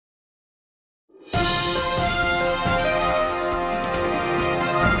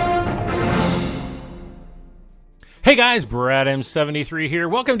Hey guys, Brad M73 here.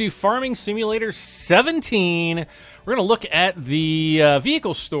 Welcome to Farming Simulator 17. We're going to look at the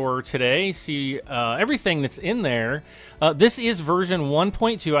vehicle store today, see everything that's in there. This is version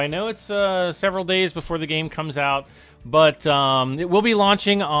 1.2. I know it's several days before the game comes out, but it will be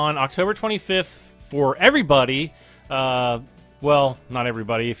launching on October 25th for everybody. Well, not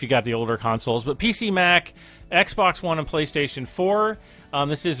everybody if you got the older consoles, but PC, Mac, Xbox One, and PlayStation 4.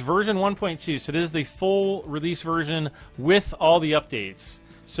 This is version 1.2, so this is the full release version with all the updates.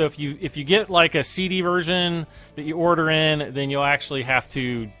 So if you get like a CD version that you order in, then you'll actually have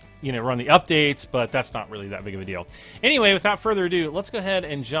to run the updates, but that's not really that big of a deal. Anyway, without further ado, let's go ahead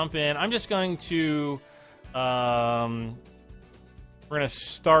and jump in. I'm just going to we're going to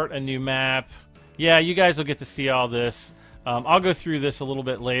start a new map. Yeah, you guys will get to see all this. I'll go through this a little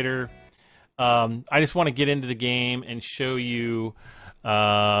bit later. I just want to get into the game and show you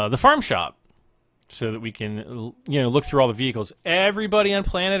the farm shop so that we can look through all the vehicles. Everybody on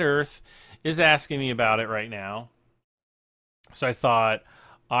planet Earth is asking me about it right now, so I thought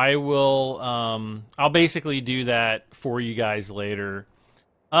I will I'll basically do that for you guys later.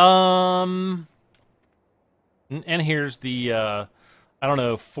 And here's the I don't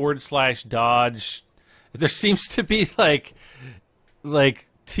know, /Dodge. There seems to be like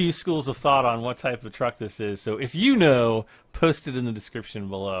two schools of thought on what type of truck this is. So if you know, post it in the description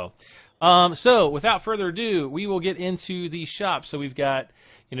below. So without further ado, we will get into the shop. So we've got,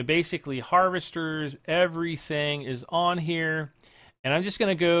 basically harvesters. Everything is on here. And I'm just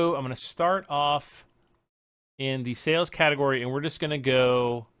going to start off in the sales category, and we're just going to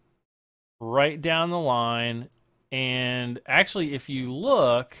go right down the line. And actually, if you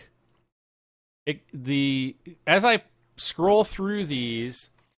look, as I scroll through these,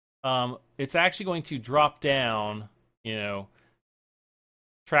 it's actually going to drop down,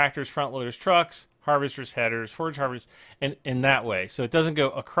 tractors, front loaders, trucks, harvesters, headers, forage harvesters, and in that way. So it doesn't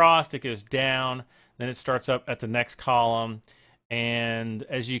go across, it goes down, then it starts up at the next column. And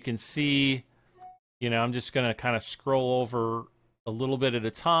as you can see, I'm just going to kind of scroll over a little bit at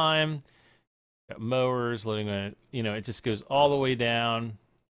a time. Got mowers, loading, it just goes all the way down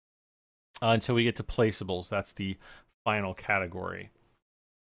until we get to placeables. That's the final category.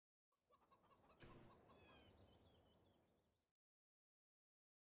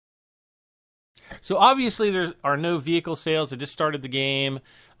 So obviously there are no vehicle sales. I just started the game,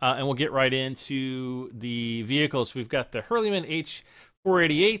 and we'll get right into the vehicles. We've got the Hurleyman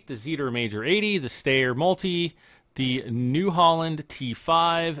H488, the Zetor Major 80, the Steyr Multi, the New Holland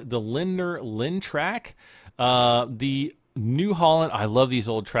T5, the Lindner Lintrack, the New Holland, I love these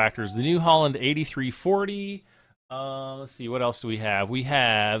old tractors, the New Holland 8340. Let's see, what else do we have? We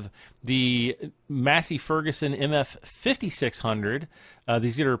have the Massey Ferguson MF 5600, the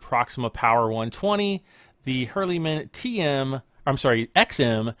Zetor Proxima Power 120, the Hurleyman XM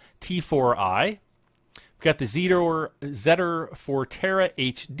T4i. We've got the Zetor Forterra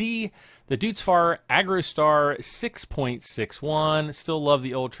HD, the Dutzfar AgroStar 6.61. Still love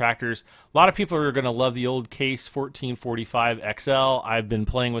the old tractors. A lot of people are going to love the old Case 1445 XL. I've been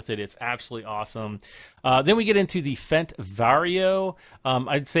playing with it. It's absolutely awesome. Then we get into the Fendt Vario.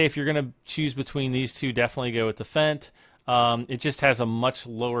 I'd say if you're going to choose between these two, definitely go with the Fendt. It just has a much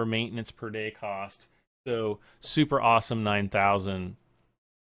lower maintenance per day cost. So super awesome 9,000.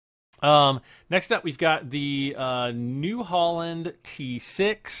 Next up, we've got the New Holland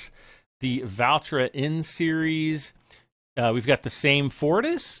T6, the Valtra N series. We've got the same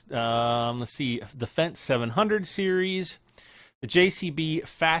Fortis. Let's see, the Fendt 700 series, the JCB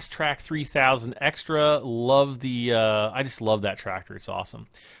Fast Track 3000 Extra. Love the I just love that tractor. It's awesome.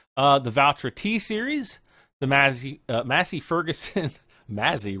 The Valtra T series, the Massey Ferguson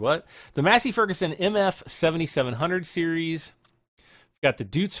the Massey Ferguson MF 7700 series. Got the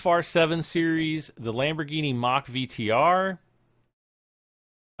Dutzfar 7 series, the Lamborghini Mach VTR.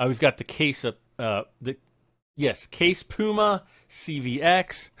 We've got the Case Case Puma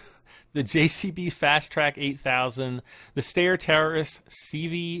CVX, the JCB Fast Track 8000, the Steyr Terrace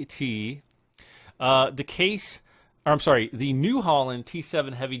CVT, the New Holland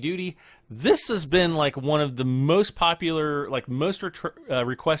T7 Heavy Duty. This has been like one of the most popular, most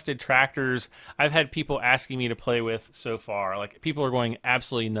requested tractors I've had people asking me to play with so far. Like, people are going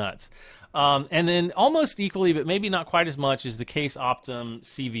absolutely nuts. And then almost equally, but maybe not quite as much, is the Case Optum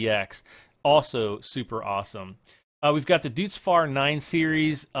CVX. Also super awesome. We've got the Dutzfar 9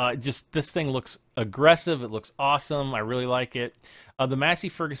 series. This thing looks aggressive. It looks awesome. I really like it. The Massey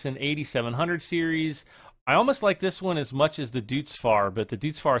Ferguson 8700 series. I almost like this one as much as the Dutzfar, but the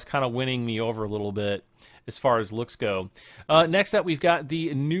Dutzfar is kind of winning me over a little bit as far as looks go. Next up, we've got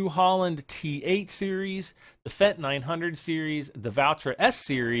the New Holland T8 series, the FET 900 series, the Valtra S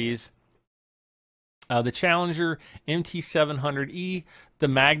series, the Challenger MT700E, the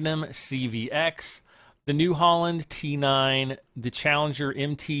Magnum CVX, the New Holland T9, the Challenger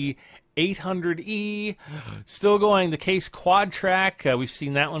MT800E, still going. The Case Quad Track, we've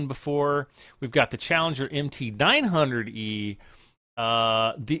seen that one before. We've got the Challenger MT900E.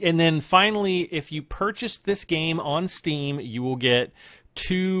 And then finally, if you purchase this game on Steam, you will get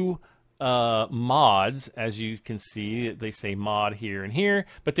 2 mods. As you can see, they say mod here and here,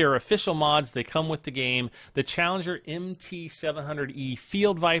 but they're official mods. They come with the game: the Challenger MT700E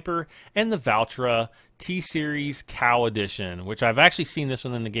Field Viper and the Valtra T-Series Cow Edition, which I've actually seen this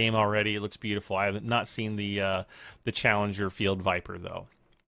one in the game already. It looks beautiful. I have not seen the Challenger Field Viper though.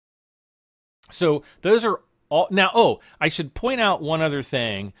 So those are all. Now, oh, I should point out one other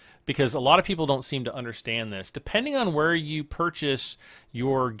thing, because a lot of people don't seem to understand this. Depending on where you purchase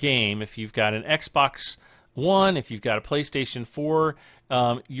your game, if you've got an Xbox One, if you've got a PlayStation 4,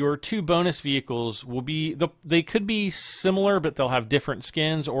 your 2 bonus vehicles will be, they could be similar, but they'll have different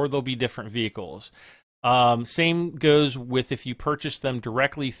skins, or they'll be different vehicles. Same goes with if you purchase them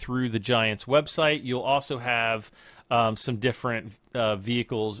directly through the Giants website. You'll also have some different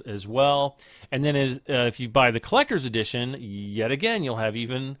vehicles as well. And then if you buy the collector's edition, yet again, you'll have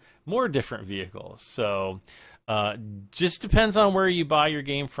even more different vehicles. So just depends on where you buy your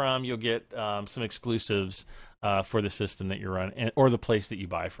game from. You'll get some exclusives for the system that you're running, or the place that you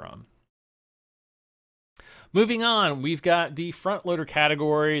buy from. Moving on, we've got the front loader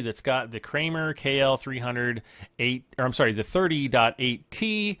category that's got the Kramer KL308, or I'm sorry, the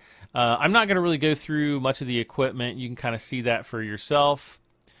 30.8T. I'm not going to really go through much of the equipment. You can kind of see that for yourself.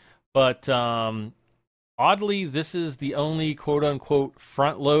 But oddly, this is the only quote-unquote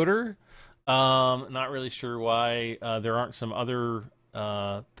front loader. Not really sure why there aren't some other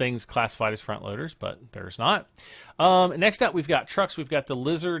things classified as front loaders, but there's not. Next up, we've got trucks. We've got the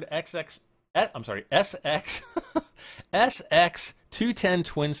Lizard SX SX 210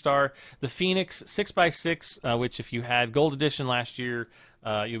 Twin Star, the Phoenix 6x6, which if you had Gold Edition last year,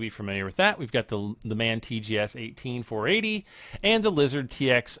 you'll be familiar with that. We've got the MAN TGS 18 480 and the Lizard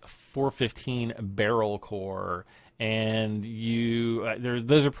TX 415 Barrel Core. And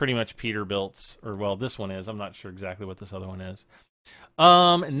those are pretty much Peterbilt's, or well, this one is. I'm not sure exactly what this other one is.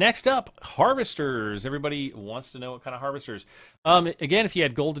 Next up, harvesters. Everybody wants to know what kind of harvesters. Again, if you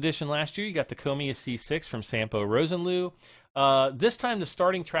had Gold Edition last year, you got the Komiya C6 from Sampo Rosenlu. This time, the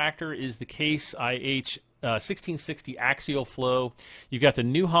starting tractor is the Case IH 1660 Axial Flow. You've got the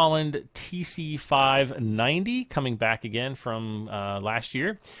New Holland TC590 coming back again from last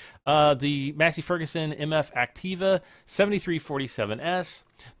year. The Massey Ferguson MF Activa 7347S,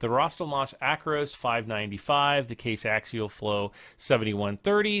 the Rostelmosh Acros 595, the Case Axial Flow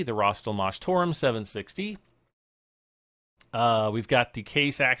 7130, the Rostelmosh Torum 760. We've got the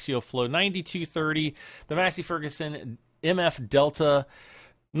Case Axial Flow 9230, the Massey Ferguson MF Delta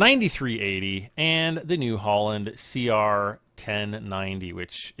 9380, and the New Holland CR 1090,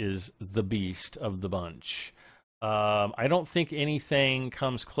 which is the beast of the bunch. I don't think anything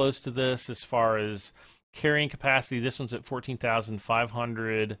comes close to this as far as carrying capacity. This one's at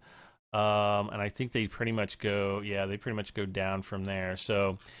 14,500, and I think they pretty much go, yeah, they pretty much go down from there.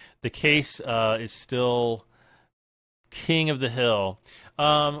 So the Case is still king of the hill.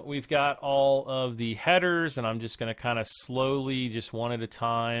 We've got all of the headers, and I'm just going to kind of slowly, just one at a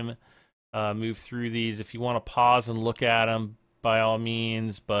time, move through these. If you want to pause and look at them, by all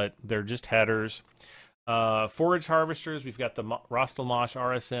means, but they're just headers. Forage harvesters, we've got the Rostelmosh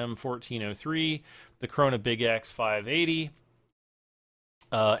RSM 1403, the Krona Big X 580,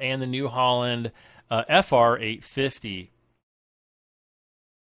 and the New Holland FR 850.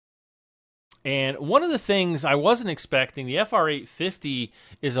 And one of the things I wasn't expecting, the FR 850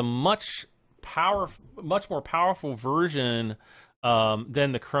 is a much more powerful version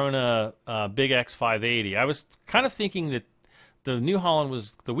than the Krona Big X 580. I was kind of thinking that the New Holland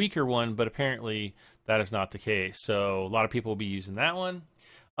was the weaker one, but apparently that is not the case. So a lot of people will be using that one.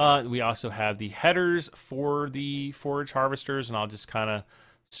 We also have the headers for the forage harvesters, and I'll just kind of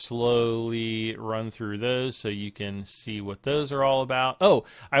slowly run through those so you can see what those are all about. Oh,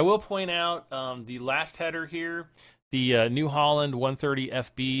 I will point out the last header here, the New Holland 130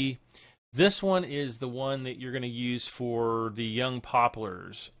 FB. This one is the one that you're going to use for the young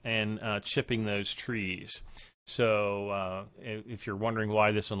poplars and chipping those trees. So if you're wondering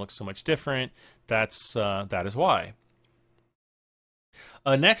why this one looks so much different, that is why.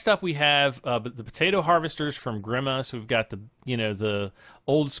 Next up, we have the potato harvesters from Grima. So we've got the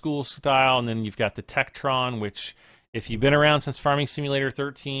old school style, and then you've got the Tektron, which if you've been around since Farming Simulator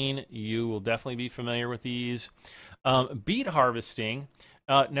 13, you will definitely be familiar with these. Beet harvesting.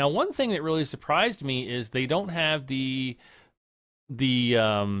 Now, one thing that really surprised me is they don't have the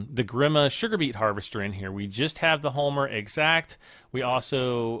Grima sugar beet harvester in here. We just have the Homer Exact. We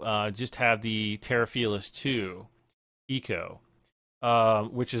also just have the Terraphilus 2 Eco.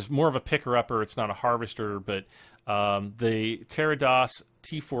 Which is more of a picker-upper. It's not a harvester, but the Terrados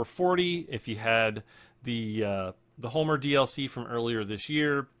T440, if you had the Homer DLC from earlier this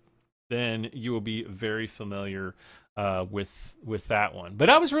year, then you will be very familiar with that one.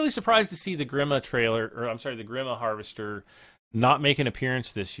 But I was really surprised to see the Grima the Grima harvester not make an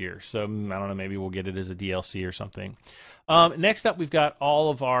appearance this year. So I don't know, maybe we'll get it as a DLC or something. Next up, we've got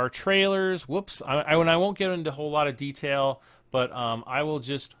all of our trailers. Whoops, I won't get into a whole lot of detail. But I will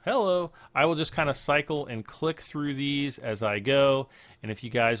just kind of cycle and click through these as I go. And if you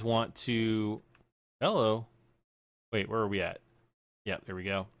guys want to, wait, where are we at? Yeah, there we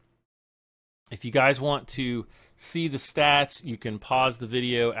go. If you guys want to see the stats, you can pause the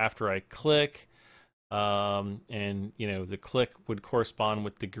video after I click. And, the click would correspond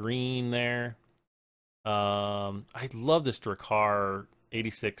with the green there. I love this Drakkar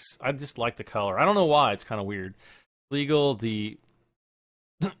 86. I just like the color. I don't know why. It's kind of weird. Legal, the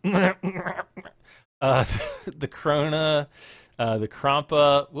Krona, the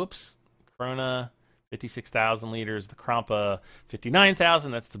Krampa, Krona 56,000 liters, the Krampa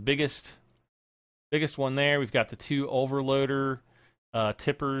 59,000. That's the biggest one there. We've got the two overloader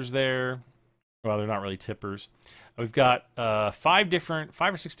tippers there. Well, they're not really tippers. We've got 5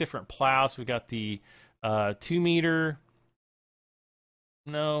 or 6 different plows. We've got the 2 meter.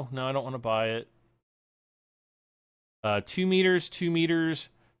 No, I don't want to buy it. 2 meters, 2 meters,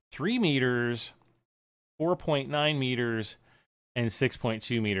 3 meters, 4.9 meters, and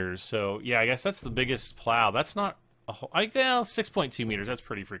 6.2 meters. So, yeah, I guess that's the biggest plow. That's not a whole... 6.2 meters. That's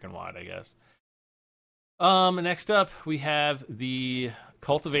pretty freaking wide, I guess. Next up, we have the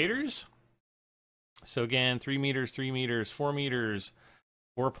cultivators. So, again, 3 meters, 3 meters, 4 meters,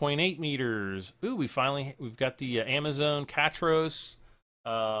 4.8 meters. Ooh, we've got the Amazon Catros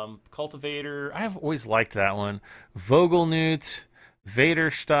cultivator. I have always liked that one. Vogelnut,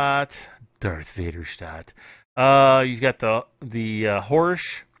 Vaderstadt, Darth Vaderstadt. You've got the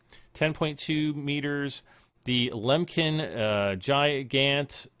Horsch, 10.2 meters. The Lemkin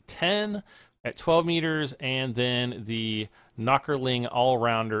Gigant 10 at 12 meters, and then the Knockerling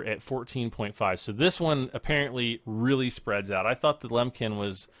All-Rounder at 14.5. So this one apparently really spreads out. I thought the Lemkin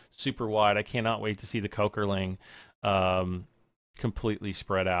was super wide. I cannot wait to see the Kokerling completely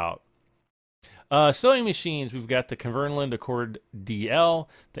spread out. Sewing machines, we've got the Converland Accord DL,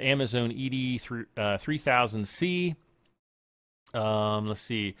 the Amazon ED 3000C. Let's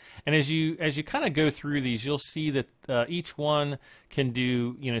see. And as you kind of go through these, you'll see that each one can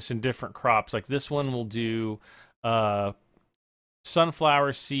do some different crops. Like this one will do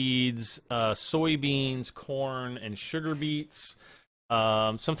sunflower seeds, soybeans, corn, and sugar beets.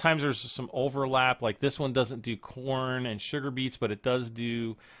 Sometimes there's some overlap, like this one doesn't do corn and sugar beets, but it does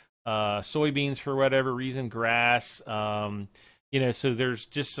do soybeans for whatever reason, grass. So there's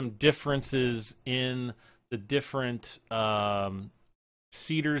just some differences in the different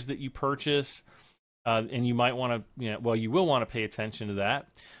seeders that you purchase, and you might want to, you will want to pay attention to that.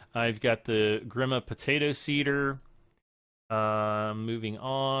 I've got the Grima potato seeder. Moving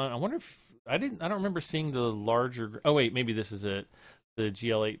on, I wonder if I don't remember seeing the larger. Oh wait, maybe this is it. The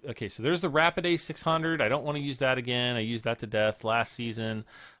GL8. Okay, so there's the Rapidae 600. I don't want to use that again. I used that to death last season.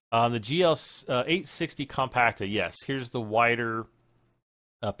 The GL 860 Compacta. Yes, here's the wider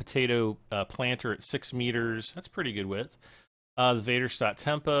potato planter at 6 meters. That's pretty good width. The Vaderstadt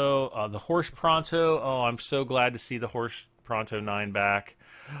Tempo. The Horsch Pronto. Oh, I'm so glad to see the Horsch Pronto 9 back.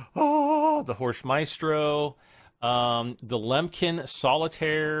 Oh, the Horsch Maestro. The Lemkin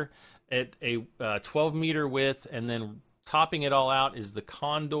Solitaire at a 12 meter width, and then topping it all out is the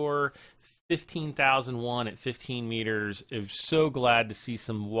Condor 15,001 at 15 meters. I'm so glad to see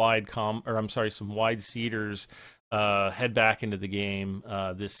some wide seeders head back into the game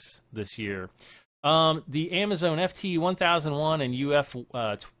this year. The Amazon FT 1001 and UF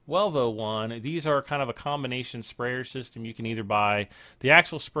 1201, these are kind of a combination sprayer system. You can either buy the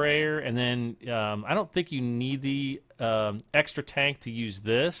actual sprayer, and then I don't think you need the extra tank to use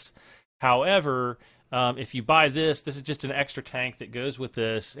this. However, if you buy this is just an extra tank that goes with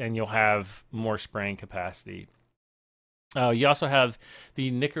this, and you'll have more spraying capacity. You also have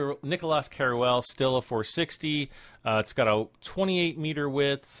the Nicolas Carouel Stilla 460. It's got a 28 meter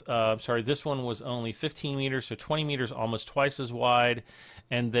width. Sorry, this one was only 15 meters, so 20 meters, almost twice as wide.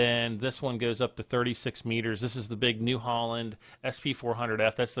 And then this one goes up to 36 meters. This is the big New Holland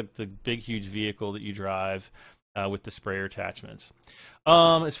SP400F. That's like the big, huge vehicle that you drive with the sprayer attachments.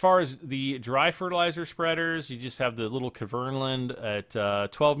 As far as the dry fertilizer spreaders, you just have the little Kverneland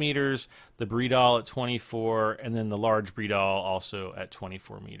at 12 meters, the Bredal at 24, and then the large Bredal also at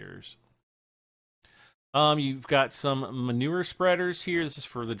 24 meters. You've got some manure spreaders here. This is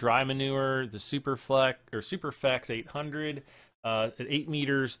for the dry manure, the Superflex 800 at 8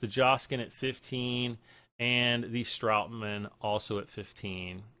 meters, the Joskin at 15, and the Strautmann also at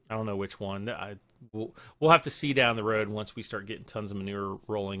 15. I don't know which one. We'll have to see down the road once we start getting tons of manure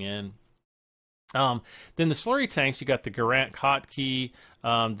rolling in. Then the slurry tanks, you got the Garant Kottke.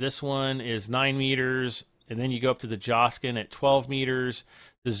 This one is 9 meters, and then you go up to the Joskin at 12 meters.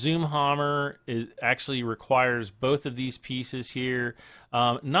 The Zoom Hammer actually requires both of these pieces here.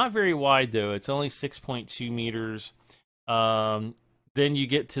 Not very wide, though. It's only 6.2 meters. Then you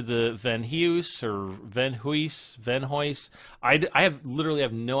get to the Venhuis or Venhuis. I literally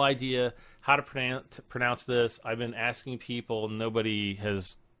have no idea how to pronounce this. I've been asking people, and nobody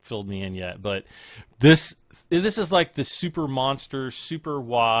has filled me in yet. But this is like the super monster, super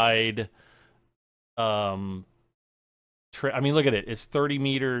wide. I mean, look at it. It's 30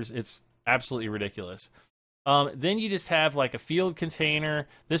 meters. It's absolutely ridiculous. Then you just have like a field container.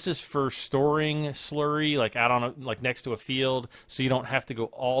 This is for storing slurry, like out on like next to a field, so you don't have to go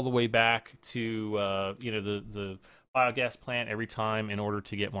all the way back to the biogas plant every time in order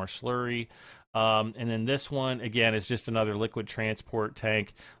to get more slurry. And then this one again is just another liquid transport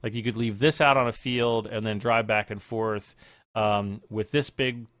tank. Like you could leave this out on a field and then drive back and forth with this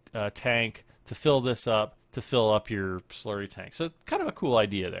big tank to fill this up, to fill up your slurry tank. So kind of a cool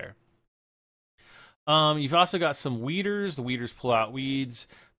idea there. You've also got some weeders. The weeders pull out weeds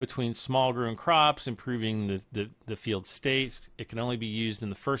between small grown crops, improving the field state. It can only be used in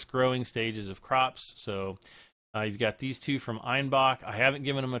the first growing stages of crops. So you've got these two from Einbach. I haven't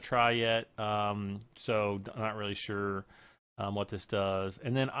given them a try yet, so I'm not really sure what this does.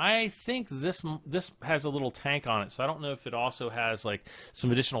 And then I think this has a little tank on it, so I don't know if it also has like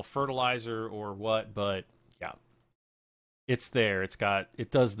some additional fertilizer or what, but yeah, it's there.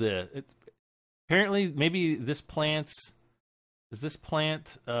 It does this. Apparently, maybe does this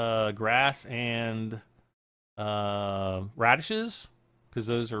plant grass and radishes? Because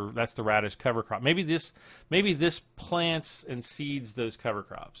that's the radish cover crop. Maybe this plants and seeds those cover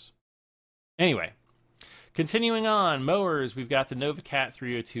crops. Anyway, continuing on, mowers, we've got the NovaCat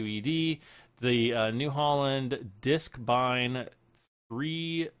 302 ED, the New Holland Discbine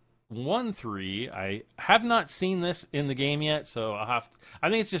 313. I have not seen this in the game yet, so I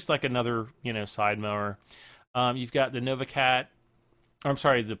think it's just like another, side mower. You've got the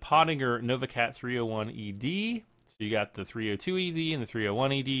the Pottinger NovaCat 301 ED. So you got the 302 ED and the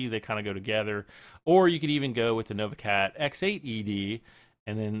 301 ED. They kind of go together. Or you could even go with the NovaCat X8 ED,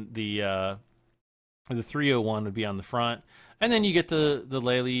 and then the 301 would be on the front. And then you get the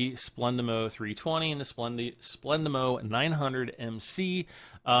Lely Splendimo 320 and the Splendimo 900 MC,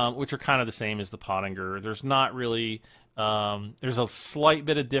 which are kind of the same as the Pottinger. There's not really, there's a slight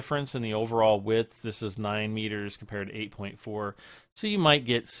bit of difference in the overall width. This is 9 meters compared to 8.4. So you might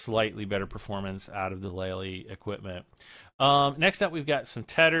get slightly better performance out of the Lely equipment. Next up, we've got some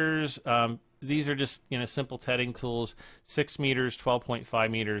tedders. These are just, simple tedding tools, 6 meters, 12.5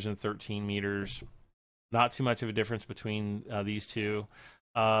 meters, and 13 meters. Not too much of a difference between these two.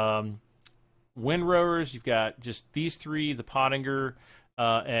 Windrowers, you've got just these three, the Pottinger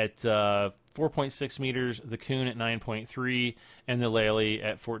at 4.6 meters, the Kuhn at 9.3, and the Lely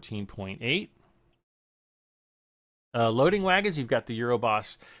at 14.8. Loading wagons, you've got the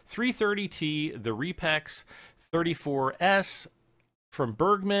Euroboss 330T, the Repex 34S from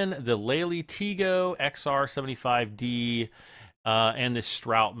Bergman, the Lely Tego XR75D, and the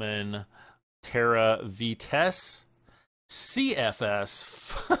Strautmann Terra Vitesse CFS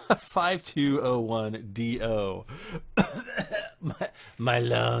 5201DO. my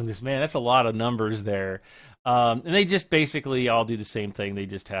lungs, man, that's a lot of numbers there. And they just basically all do the same thing. They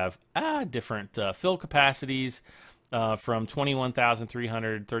just have different fill capacities from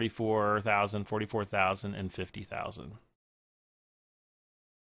 21,300, 34,000, 44,000, and 50,000.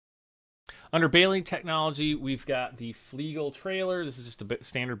 Under baling technology, we've got the Fliegel trailer. This is just a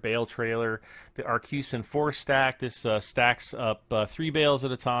standard bale trailer. The Arcusin 4-stack. This stacks up 3 bales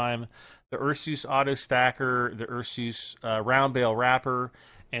at a time. The Ursus auto stacker, the Ursus round bale wrapper,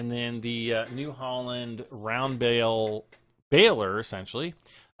 and then the New Holland round bale baler, essentially.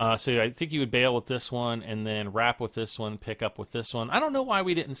 So I think you would bale with this one and then wrap with this one, pick up with this one. I don't know why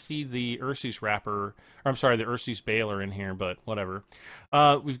we didn't see the Ursus wrapper, or I'm sorry, the Ursus baler in here, but whatever.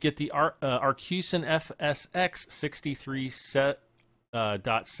 We've got the Arcusin FSX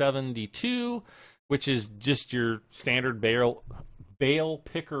 63.72, which is just your standard bale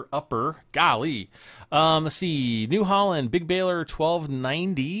picker upper. Golly. Let's see. New Holland Big Baler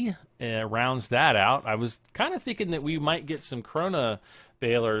 1290 rounds that out. I was kind of thinking that we might get some Krona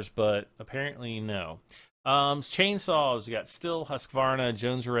balers, but apparently no. Chainsaws, you got Stihl, Husqvarna,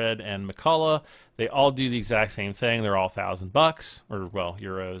 Jones Red, and McCulloch. They all do the exact same thing. They're all $1,000, or well,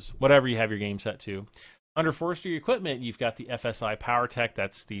 euros, whatever you have your game set to. Under forestry equipment, you've got the FSI PowerTech.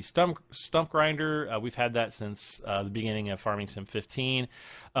 That's the stump grinder. We've had that since the beginning of Farming Sim 15.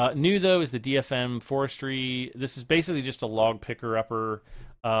 New, though, is the DFM Forestry. This is basically just a log picker-upper.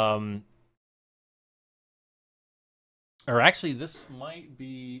 Or actually, this might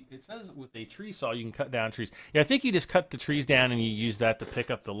be... It says with a tree saw, you can cut down trees. Yeah, I think you just cut the trees down and you use that to pick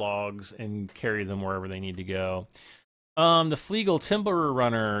up the logs and carry them wherever they need to go. The Flegel Timber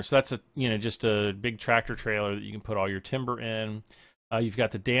Runner, so that's just a big tractor trailer that you can put all your timber in. You've got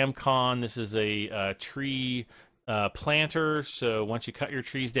the Damcon. This is a tree planter, so once you cut your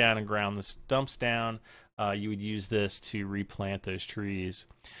trees down and ground the stumps down, you would use this to replant those trees.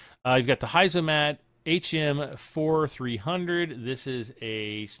 You've got the Hyzomat HM4300. This is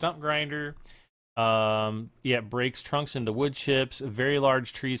a stump grinder. It breaks trunks into wood chips. Very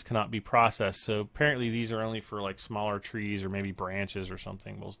large trees cannot be processed, so apparently these are only for like smaller trees or maybe branches or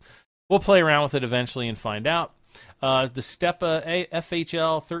something. We'll play around with it eventually and find out. The Stepa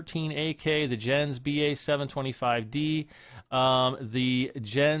FHL 13AK, the Gens BA725D, the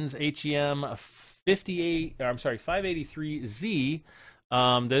Gens HEM 583Z.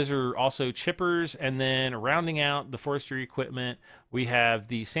 Those are also chippers, and then rounding out the forestry equipment, we have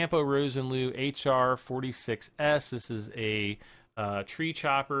the Sampo Rosenlu HR46S. This is a tree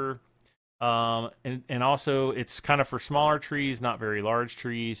chopper, and also it's kind of for smaller trees, not very large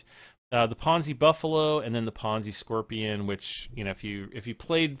trees. The Ponzi Buffalo, and then the Ponzi Scorpion, which if you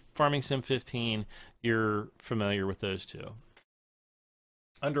played Farming Sim 15, you're familiar with those two.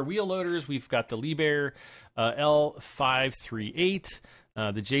 Under wheel loaders, we've got the Liebherr L538.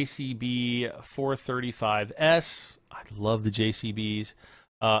 The JCB 435S. I love the JCBs.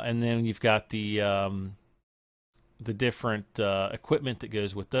 And then you've got the different equipment that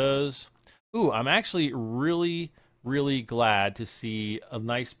goes with those. Ooh, I'm actually really glad to see a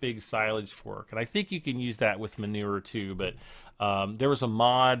nice big silage fork. And I think you can use that with manure too, but there was a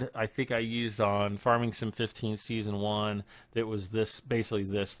mod I think I used on Farming Sim 15 Season 1 that was basically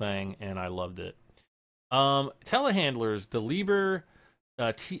this thing, and I loved it. Telehandlers, the Liebherr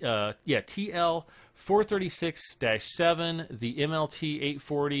TL 436-7, the MLT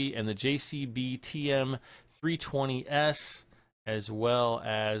 840, and the JCB TM 320S, as well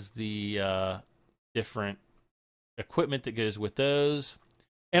as the different equipment that goes with those.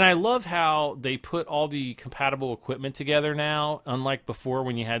 And I love how they put all the compatible equipment together now, unlike before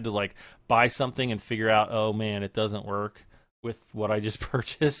when you had to like buy something and figure out, oh man, it doesn't work with what I just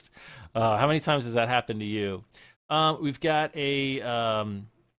purchased. How many times has that happened to you? We've got the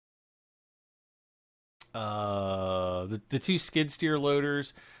two skid steer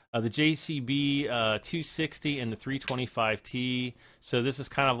loaders, the JCB 260 and the 325T. So this is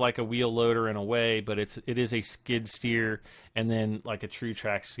kind of like a wheel loader in a way, but it is a skid steer, and then like a true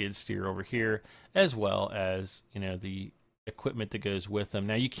track skid steer over here, as well as the equipment that goes with them.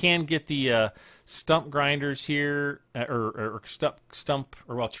 Now you can get the stump grinders here, or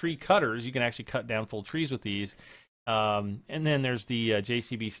tree cutters. You can actually cut down full trees with these. And then there's the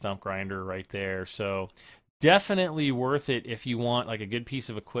JCB stump grinder right there. So definitely worth it if you want like a good piece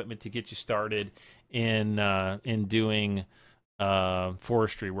of equipment to get you started in doing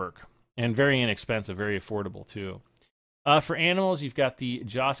forestry work, and very inexpensive, very affordable too. For animals, you've got the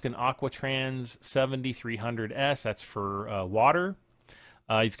Joskin Aquatrans 7300S. That's for water.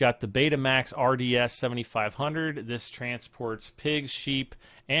 You've got the Betamax RDS 7500. This transports pigs, sheep,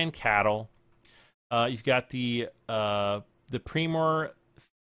 and cattle. You've got the Primor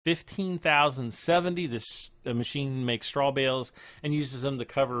 15,070. This machine makes straw bales and uses them to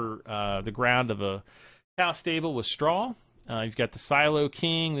cover the ground of a cow stable with straw. You've got the Silo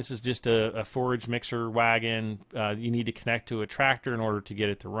King. This is just a forage mixer wagon. You need to connect to a tractor in order to get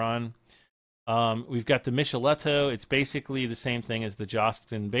it to run. We've got the Micheletto. It's basically the same thing as the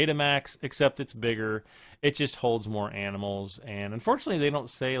Joskin Betamax, except it's bigger. It just holds more animals, and unfortunately they don't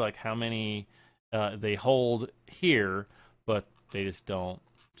say like how many they hold here, but they just don't.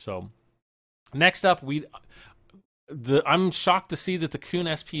 So next up, I'm shocked to see that the Kun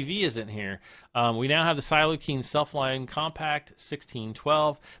SPV isn't here. We now have the Silokin Selfline Compact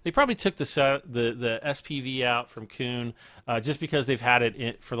 1612. They probably took the SPV out from Kun just because they've had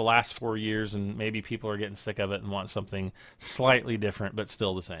it for the last 4 years, and maybe people are getting sick of it and want something slightly different but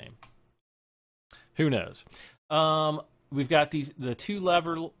still the same. Who knows? We've got the two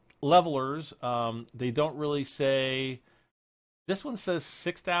levelers. They don't really say. This one says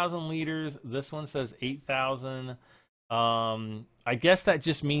 6,000 liters. This one says 8,000. I guess that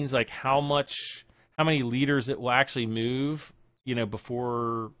just means like how many liters it will actually move,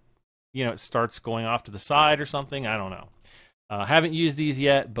 before, it starts going off to the side or something. I don't know. Haven't used these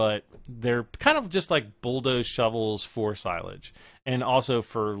yet, but they're kind of just like bulldoze shovels for silage and also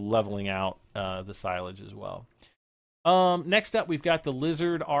for leveling out the silage as well. Next up, we've got the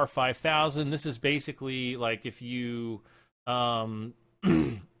Lizard R5000. This is basically like if you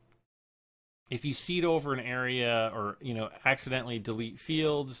if you seed over an area or accidentally delete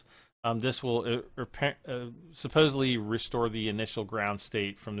fields, this will supposedly restore the initial ground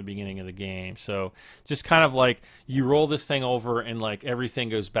state from the beginning of the game. So just kind of like you roll this thing over and like everything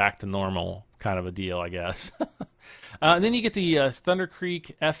goes back to normal, kind of a deal, I guess. And then you get the Thunder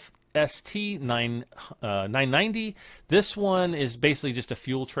Creek FST 990. This one is basically just a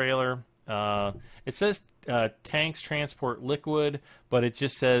fuel trailer. It says tanks transport liquid, but it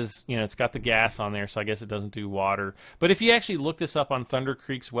just says, it's got the gas on there, so I guess it doesn't do water. But if you actually look this up on Thunder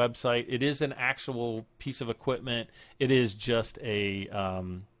Creek's website, it is an actual piece of equipment. It is just a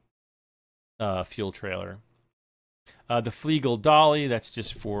fuel trailer. The Flegel Dolly, that's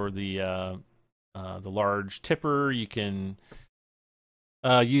just for the large tipper. You can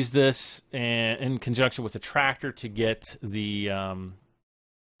use this in conjunction with the tractor to get the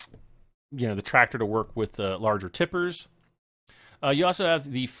the tractor to work with the larger tippers. You also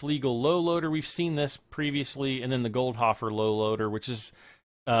have the Flegel low loader. We've seen this previously, and then the Goldhofer low loader, which is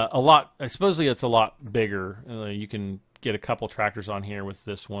a lot. Supposedly, it's a lot bigger. You can get a couple tractors on here. With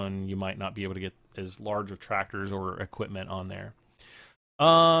this one, you might not be able to get as large of tractors or equipment on there.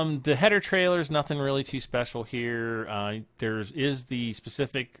 The header trailers, nothing really too special here. There is the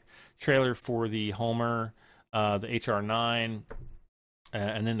specific trailer for the Homer, the HR9.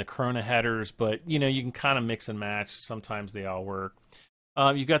 And then the Corona headers, but you can kind of mix and match. Sometimes they all work.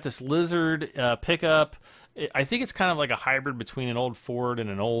 You've got this Lizard pickup. I think it's kind of like a hybrid between an old Ford and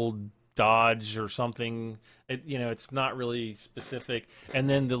an old Dodge or something. It's not really specific. And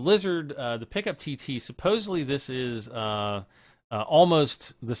then the Lizard, the pickup TT. Supposedly this is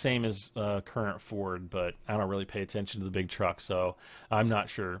almost the same as current Ford, but I don't really pay attention to the big truck, so I'm not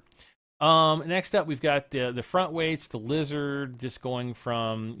sure. Next up, we've got the front weights, the Lizard, just going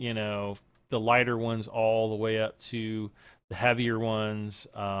from, the lighter ones all the way up to the heavier ones.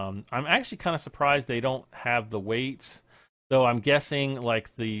 I'm actually kind of surprised they don't have the weights, though I'm guessing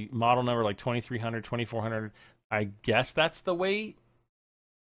like the model number, like 2300, 2400, I guess that's the weight.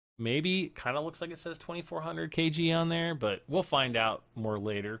 Maybe kind of looks like it says 2400 kg on there, but we'll find out more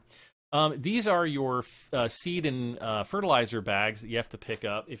later. These are your seed and fertilizer bags that you have to pick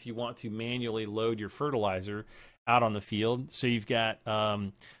up if you want to manually load your fertilizer out on the field. So you've got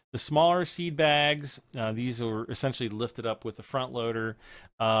the smaller seed bags. These are essentially lifted up with the front loader.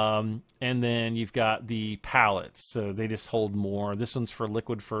 And then you've got the pallets. So they just hold more. This one's for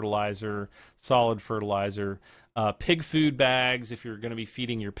liquid fertilizer, solid fertilizer. Pig food bags, if you're going to be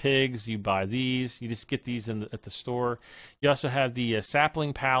feeding your pigs, you buy these. You just get these at the store. You also have the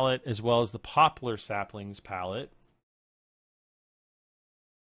sapling pallet as well as the poplar saplings pallet.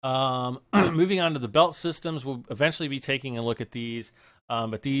 Moving on to the belt systems, we'll eventually be taking a look at these.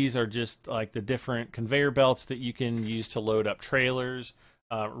 But these are just like the different conveyor belts that you can use to load up trailers.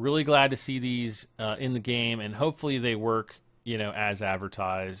 Really glad to see these in the game, and hopefully they work, as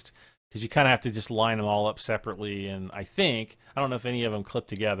advertised. Because you kind of have to just line them all up separately, and I don't know if any of them clip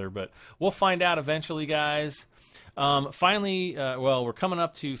together, but we'll find out eventually, guys. Finally, well, we're coming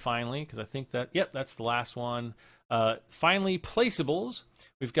up to finally, because I think that, yep, that's the last one. Finally, placeables.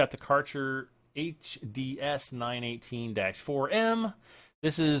 We've got the Karcher HDS 918-4M.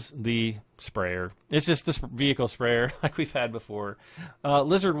 This is the sprayer. It's just this vehicle sprayer like we've had before.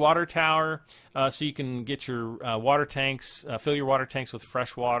 Lizard water tower, so you can get your water tanks, fill your water tanks with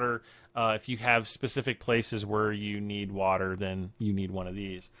fresh water. If you have specific places where you need water, then you need one of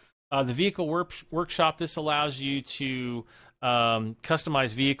these. The vehicle workshop, this allows you to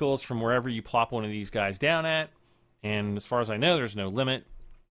customize vehicles from wherever you plop one of these guys down at. And as far as I know, there's no limit.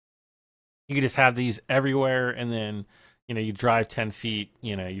 You can just have these everywhere, and then you drive 10 feet,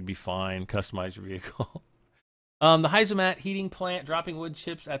 you'd be fine, customize your vehicle. The Hyzomat heating plant, dropping wood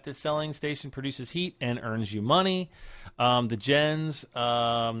chips at the selling station produces heat and earns you money. The gens,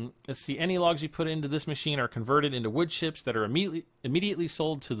 let's see, any logs you put into this machine are converted into wood chips that are immediately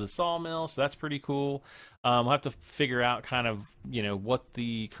sold to the sawmill, so that's pretty cool. We'll have to figure out kind of, what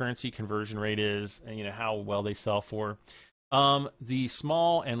the currency conversion rate is and, how well they sell for. The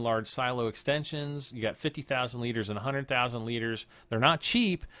small and large silo extensions, you got 50,000 liters and 100,000 liters. They're not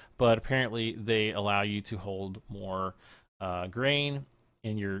cheap, but apparently they allow you to hold more grain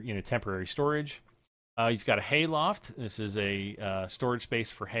in your temporary storage. You've got a hay loft. This is a storage space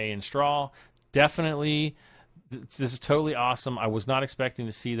for hay and straw. Definitely, this is totally awesome. I was not expecting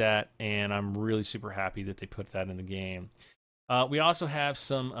to see that, and I'm really super happy that they put that in the game. We also have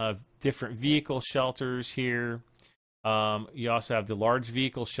some different vehicle shelters here. You also have the large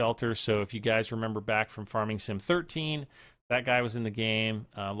vehicle shelter. So if you guys remember back from Farming Sim 13, that guy was in the game.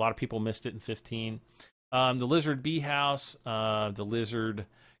 A lot of people missed it in 15. The lizard bee house, the lizard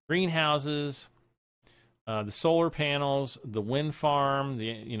greenhouses, the solar panels, the wind farm,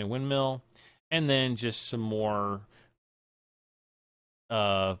 the windmill, and then just some more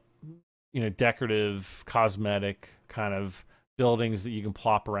decorative, cosmetic kind of buildings that you can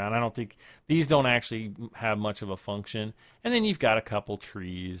plop around. I don't think these don't actually have much of a function. And then you've got a couple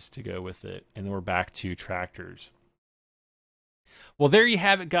trees to go with it. And then we're back to tractors. Well, there you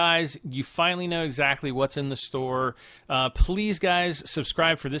have it, guys. You finally know exactly what's in the store. Please, guys,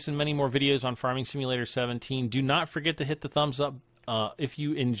 subscribe for this and many more videos on Farming Simulator 17. Do not forget to hit the thumbs up if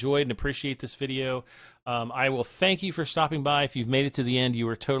you enjoyed and appreciate this video. I will thank you for stopping by. If you've made it to the end, you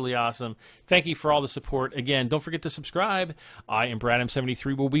are totally awesome. Thank you for all the support. Again, don't forget to subscribe. I am Brad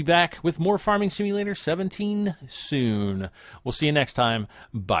M73. We'll be back with more Farming Simulator 17 soon. We'll see you next time.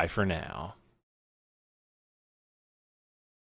 Bye for now.